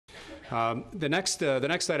The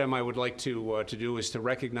next item I would like to do is to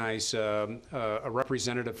recognize a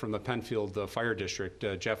representative from the Penfield Fire District,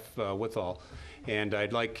 Jeff Withall. And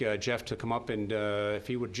I'd like Jeff to come up and if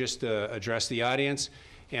he would just address the audience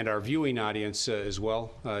and our viewing audience as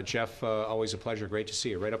well. Jeff, always a pleasure. Great to see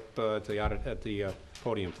you. Right up at the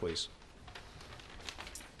podium, please.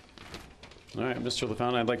 All right, Mr.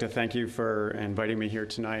 LaFountain, I'd like to thank you for inviting me here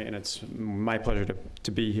tonight, and it's my pleasure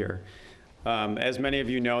to be here. As many of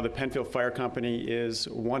you know, the Penfield Fire Company is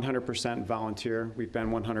 100% volunteer. We've been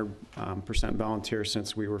 100% volunteer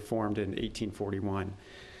since we were formed in 1841.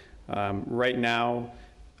 Right now,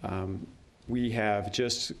 we have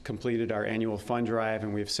just completed our annual fund drive,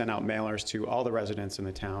 and we've sent out mailers to all the residents in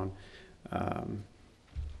the town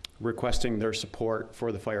requesting their support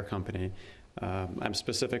for the fire company. I'm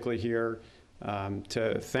specifically here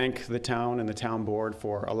to thank the town and the town board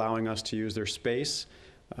for allowing us to use their space.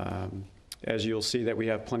 As you'll see that we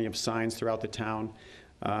have plenty of signs throughout the town.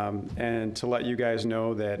 And to let you guys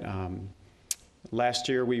know that last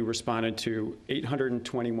year we responded to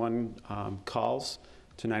 821 calls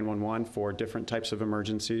to 911 for different types of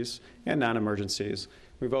emergencies and non-emergencies.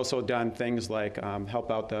 We've also done things like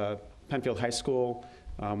help out the Penfield High School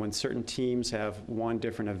when certain teams have won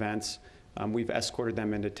different events. We've escorted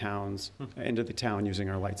them into the town using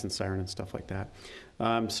our lights and siren and stuff like that.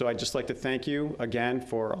 So I'd just like to thank you again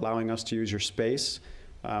for allowing us to use your space.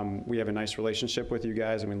 We have a nice relationship with you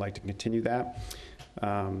guys, and we'd like to continue that.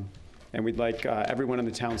 And we'd like everyone in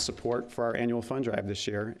the town's support for our annual fund drive this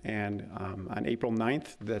year. And on April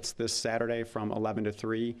 9th, that's this Saturday from 11 to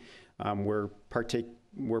 3, we're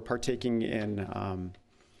partaking in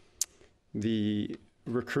the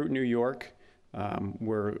Recruit New York.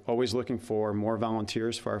 We're always looking for more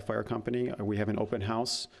volunteers for our fire company. We have an open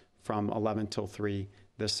house from 11 till 3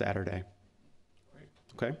 this Saturday. Great.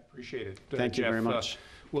 Okay? Appreciate it. Thank you very much.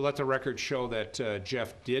 We'll let the record show that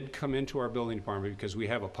Jeff did come into our building department because we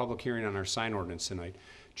have a public hearing on our sign ordinance tonight.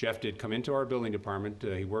 Jeff did come into our building department.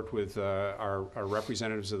 He worked with our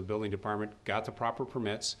representatives of the building department, got the proper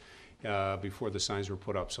permits before the signs were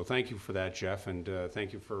put up. So thank you for that, Jeff, and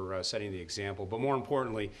thank you for setting the example. But more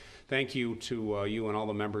importantly, thank you to you and all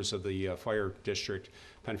the members of the fire district,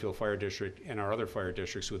 Penfield Fire District, and our other fire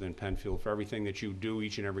districts within Penfield for everything that you do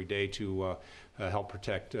each and every day to help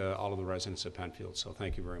protect all of the residents of Penfield. So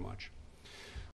thank you very much.